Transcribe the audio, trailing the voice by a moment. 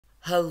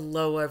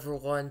Hello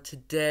everyone,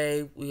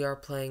 today we are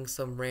playing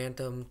some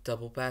random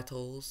double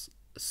battles,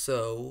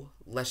 so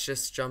let's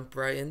just jump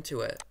right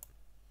into it.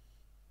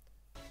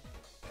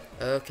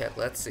 Okay,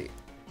 let's see.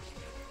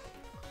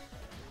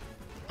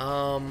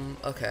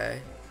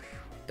 Okay.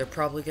 They're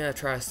probably gonna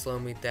try to slow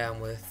me down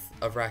with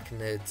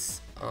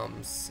Arachnid's,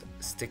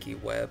 sticky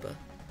web.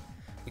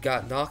 We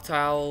got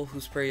Noctowl,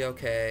 who's pretty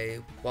okay,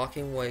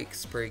 Walking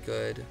Wake's pretty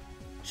good,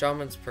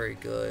 Shaman's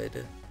pretty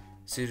good,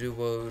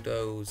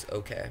 Sudowoodo's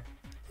okay.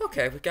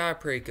 Okay, we got a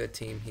pretty good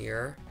team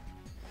here.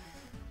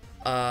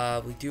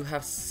 We do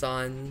have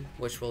Sun,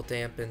 which will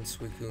dampen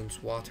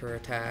Suicune's water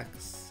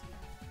attacks.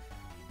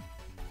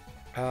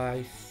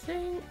 I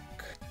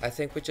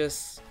think we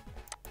just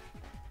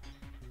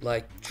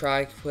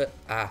try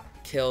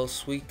kill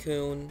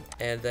Suicune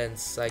and then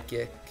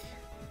Psychic.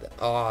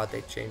 Oh, they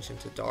changed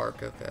into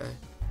Dark. Okay.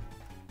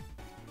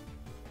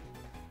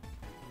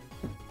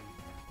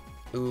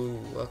 Ooh,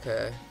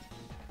 okay.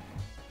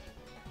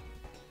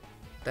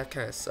 That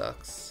kind of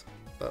sucks,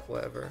 but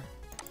whatever.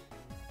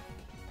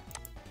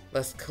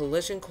 Let's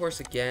Collision Course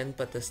again,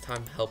 but this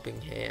time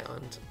Helping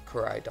Hand,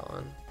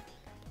 Koraidon.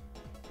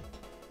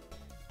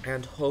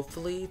 And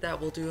hopefully that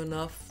will do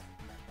enough.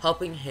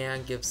 Helping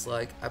Hand gives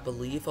I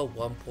believe a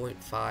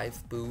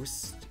 1.5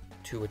 boost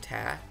to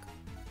attack.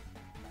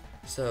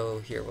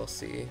 So here we'll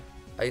see.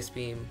 Ice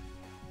Beam,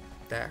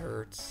 that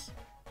hurts.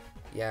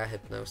 Yeah,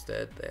 Hypno's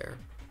dead there.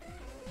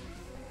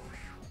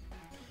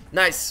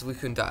 Nice,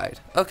 Suicune died.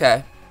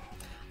 Okay.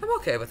 I'm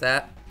okay with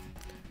that.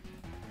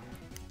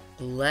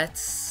 We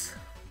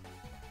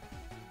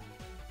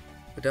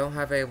don't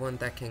have anyone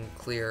that can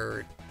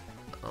clear,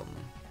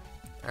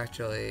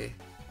 actually,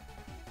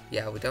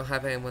 yeah, we don't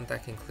have anyone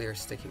that can clear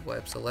Sticky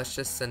Web, so let's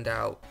just send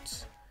out,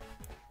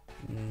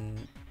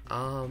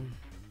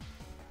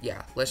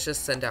 yeah, let's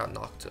just send out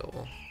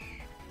Noctowl.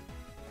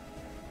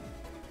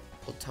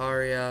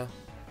 Altaria,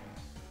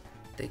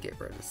 they get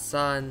rid of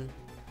Sun.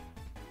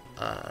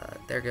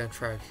 They're gonna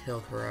try to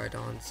kill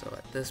Koraidon, so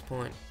at this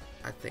point,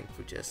 I think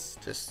we just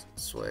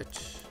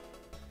switch.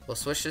 We'll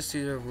switch to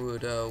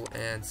Sudowoodo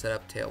and set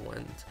up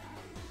Tailwind.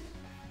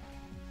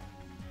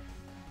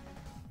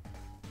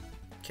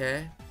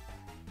 Okay.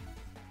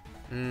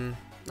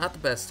 Not the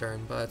best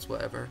turn, but it's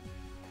whatever.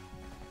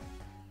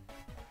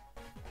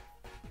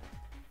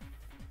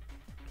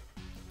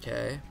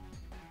 Okay.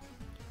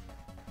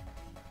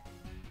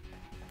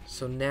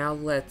 So now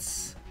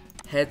let's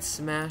Head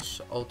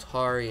Smash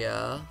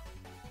Altaria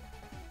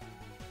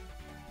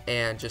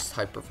and just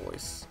Hyper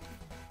Voice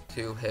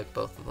to hit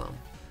both of them.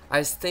 I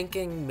was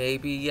thinking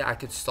maybe I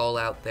could stall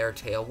out their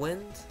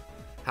Tailwind.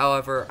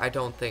 However, I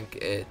don't think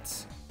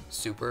it's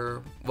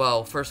super...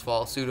 Well, first of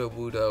all,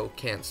 Sudowoodo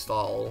can't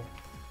stall.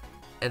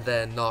 And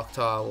then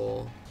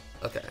Noctowl...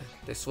 Okay,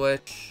 they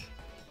switch.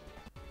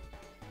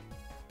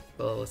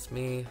 Well, it's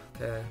me.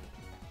 Okay.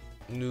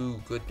 New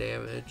good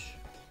damage.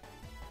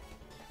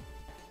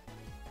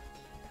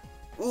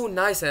 Ooh,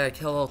 nice, and I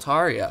kill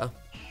Altaria.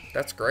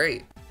 That's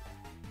great.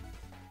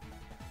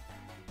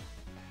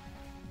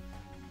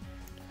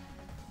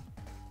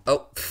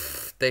 Oh,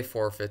 they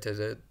forfeited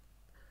it.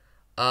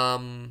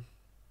 Well,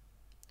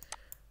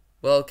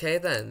 okay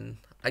then.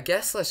 I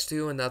guess let's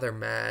do another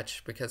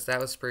match, because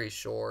that was pretty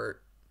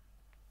short.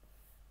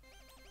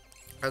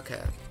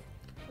 Okay.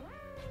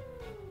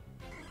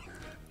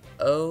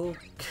 Oh,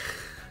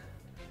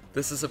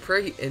 this is a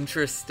pretty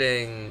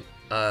interesting,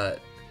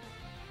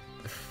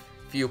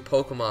 few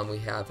Pokemon we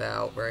have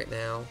out right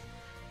now.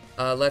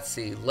 Let's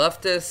see.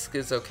 Luftisk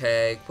is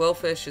okay.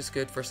 Quillfish is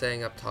good for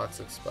setting up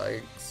toxic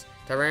spikes.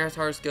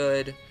 Tyranitar's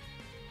good.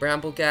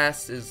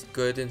 Brambleghast is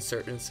good in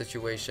certain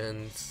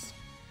situations.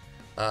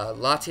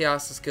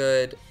 Latias is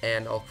good,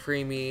 and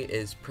Alcremie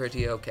is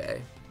pretty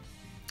okay.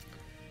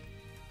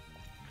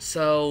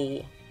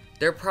 So,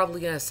 they're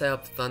probably gonna set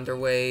up Thunder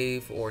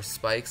Wave or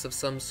spikes of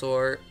some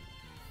sort,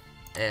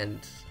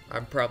 and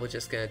I'm probably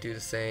just gonna do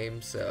the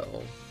same,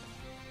 so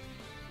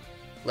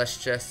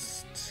let's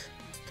just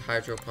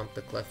Hydro Pump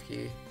the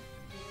Klefki.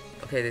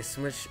 Okay, they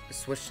switched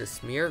to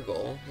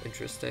Smeargle.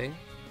 Interesting.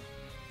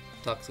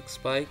 Toxic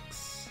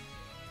Spikes.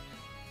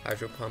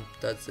 Hydro Pump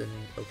does an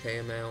okay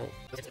amount.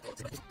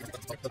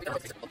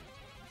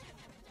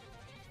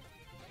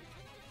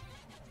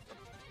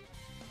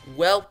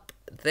 Welp,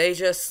 they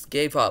just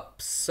gave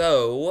up.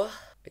 So,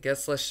 I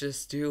guess let's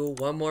just do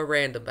one more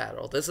random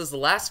battle. This is the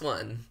last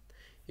one.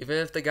 Even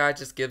if the guy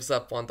just gives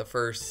up on the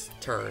first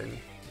turn.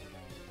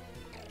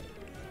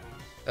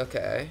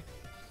 Okay.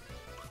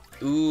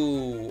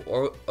 Ooh,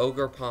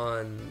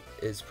 Ogerpon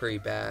is pretty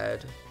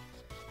bad.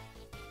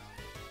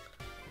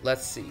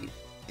 Let's see.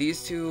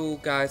 These two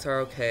guys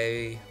are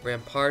okay.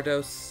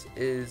 Rampardos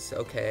is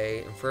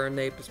okay.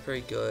 Infernape is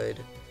pretty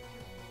good.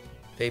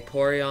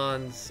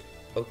 Vaporeon's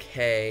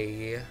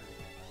okay.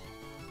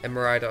 And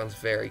Miraidon's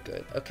very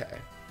good. Okay.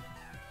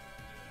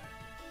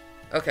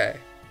 Okay.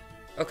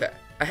 Okay.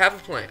 I have a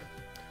plan.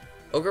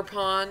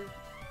 Ogerpon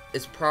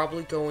is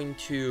probably going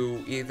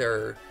to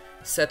either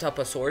set up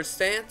a Sword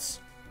Stance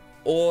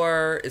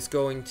or is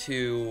going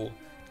to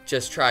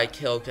just try to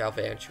kill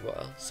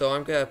Galvantula. So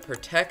I'm gonna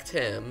protect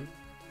him,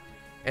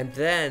 and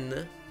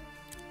then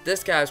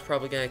this guy's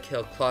probably gonna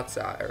kill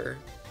Clotsire.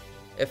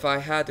 If I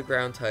had the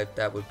ground type,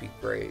 that would be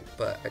great,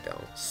 but I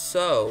don't.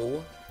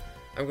 So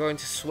I'm going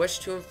to switch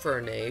to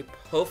Infernape.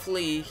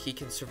 Hopefully he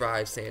can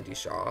survive Sandy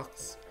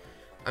Shocks.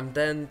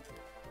 Then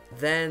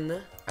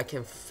I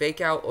can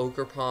fake out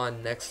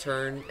Ogerpon next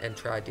turn and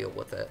try to deal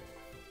with it.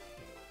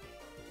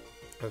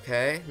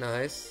 Okay,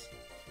 nice.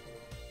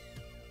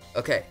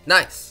 Okay,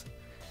 nice.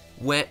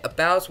 Went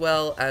about as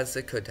well as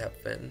it could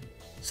have been.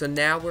 So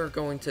now we're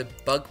going to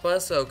Bug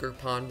Buzz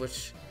Ogerpon,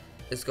 which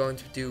is going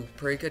to do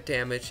pretty good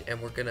damage, and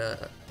we're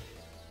gonna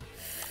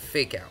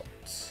fake out.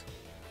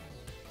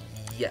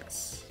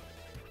 Yes.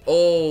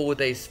 Oh,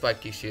 with a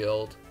Spiky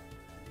Shield.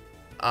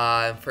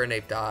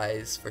 Infernape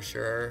dies for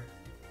sure.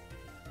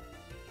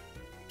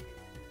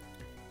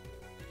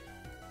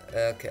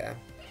 Okay.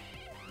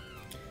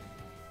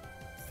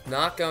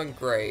 Not going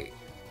great.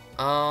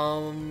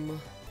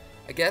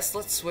 I guess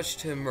let's switch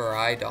to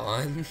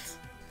Miraidon.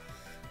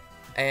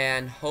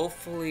 And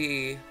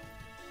hopefully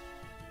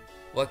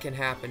what can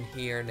happen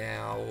here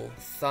now?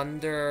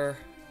 Thunder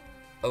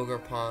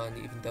Ogerpon,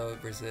 even though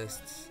it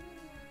resists,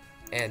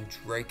 and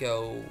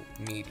Draco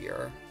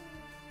Meteor.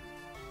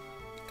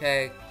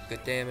 Okay,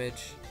 good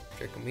damage.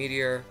 Draco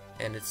Meteor,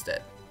 and it's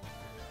dead.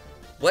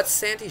 What's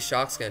Sandy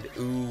Shocks gonna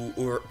do? Ooh,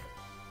 or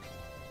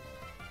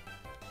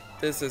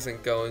this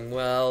isn't going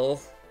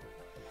well.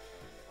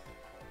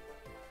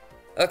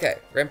 Okay,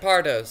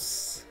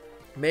 Rampardos.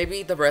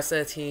 Maybe the rest of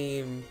the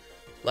team,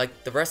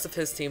 like the rest of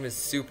his team, is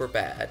super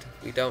bad.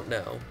 We don't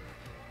know.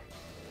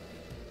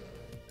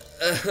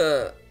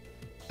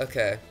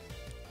 Okay.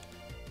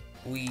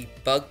 We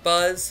Bug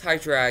Buzz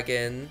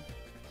Hydreigon,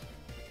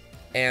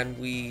 and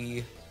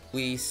we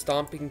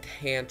Stomping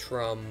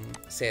Tantrum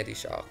Sandy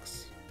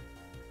Shocks.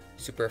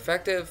 Super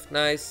effective,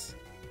 nice.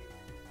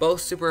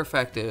 Both super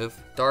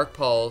effective. Dark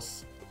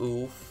Pulse,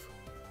 oof.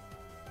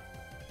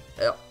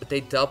 They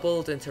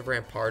doubled into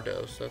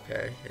Rampardos.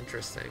 Okay,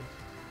 interesting.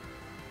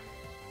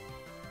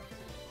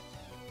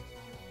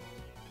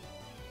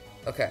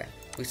 Okay,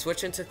 we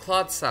switch into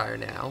Clodsire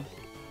now.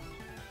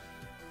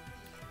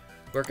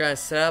 We're gonna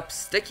set up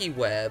Sticky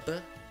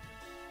Web.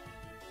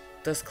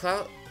 Does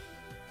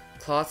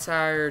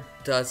Clodsire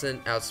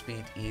doesn't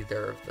outspeed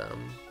either of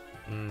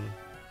them.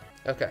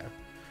 Okay.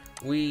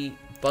 We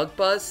Bug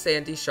Buzz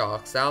Sandy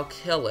Shocks, that'll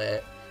kill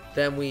it.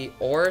 Then we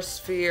Aura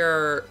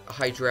Sphere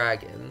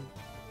Hydreigon.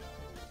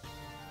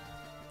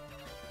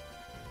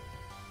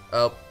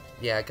 Oh,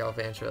 yeah,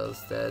 Galvantula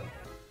is dead.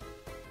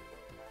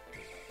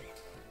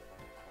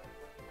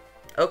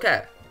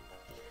 Okay.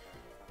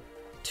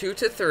 2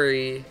 to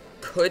 3.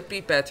 Could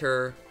be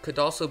better. Could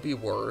also be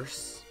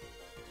worse.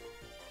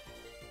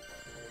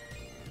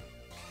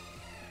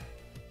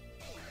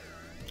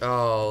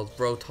 Oh,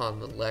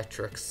 Rotom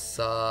Electric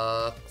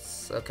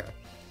sucks. Okay.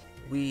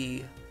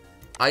 We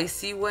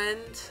Icy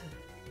Wind.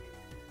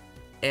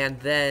 And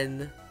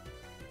then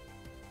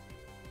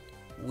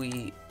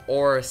we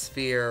Aura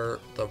Sphere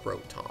the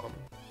Rotom.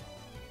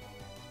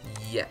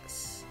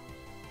 Yes.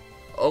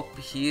 Oh,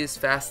 he is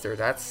faster.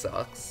 That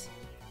sucks.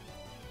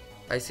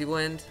 Icy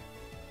Wind.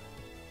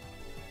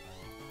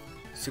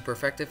 Super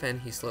effective,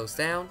 and he slows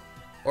down.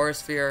 Aura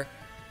Sphere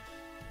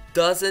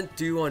doesn't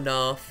do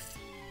enough.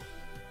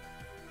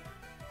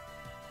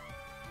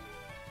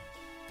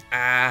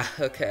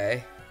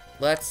 Okay.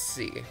 Let's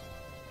see.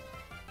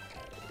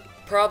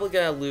 Probably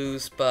gonna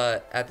lose,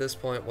 but at this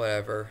point,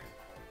 whatever.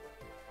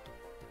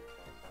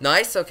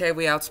 Nice, okay,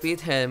 we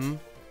outspeed him.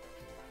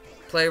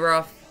 Play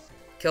rough.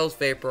 Kills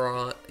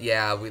Vaporeon.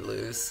 Yeah, we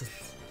lose.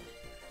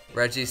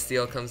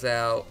 Registeel comes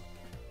out.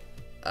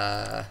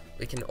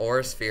 We can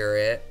Aura Sphere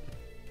it.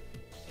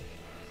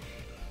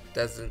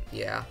 Doesn't,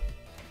 yeah.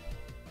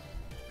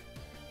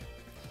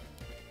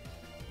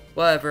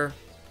 Whatever.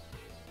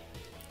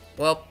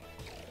 Well,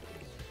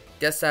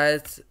 guess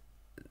that's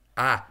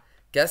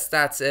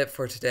it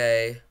for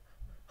today.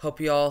 Hope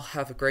you all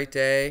have a great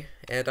day,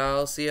 and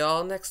I'll see you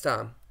all next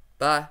time.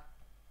 Bye.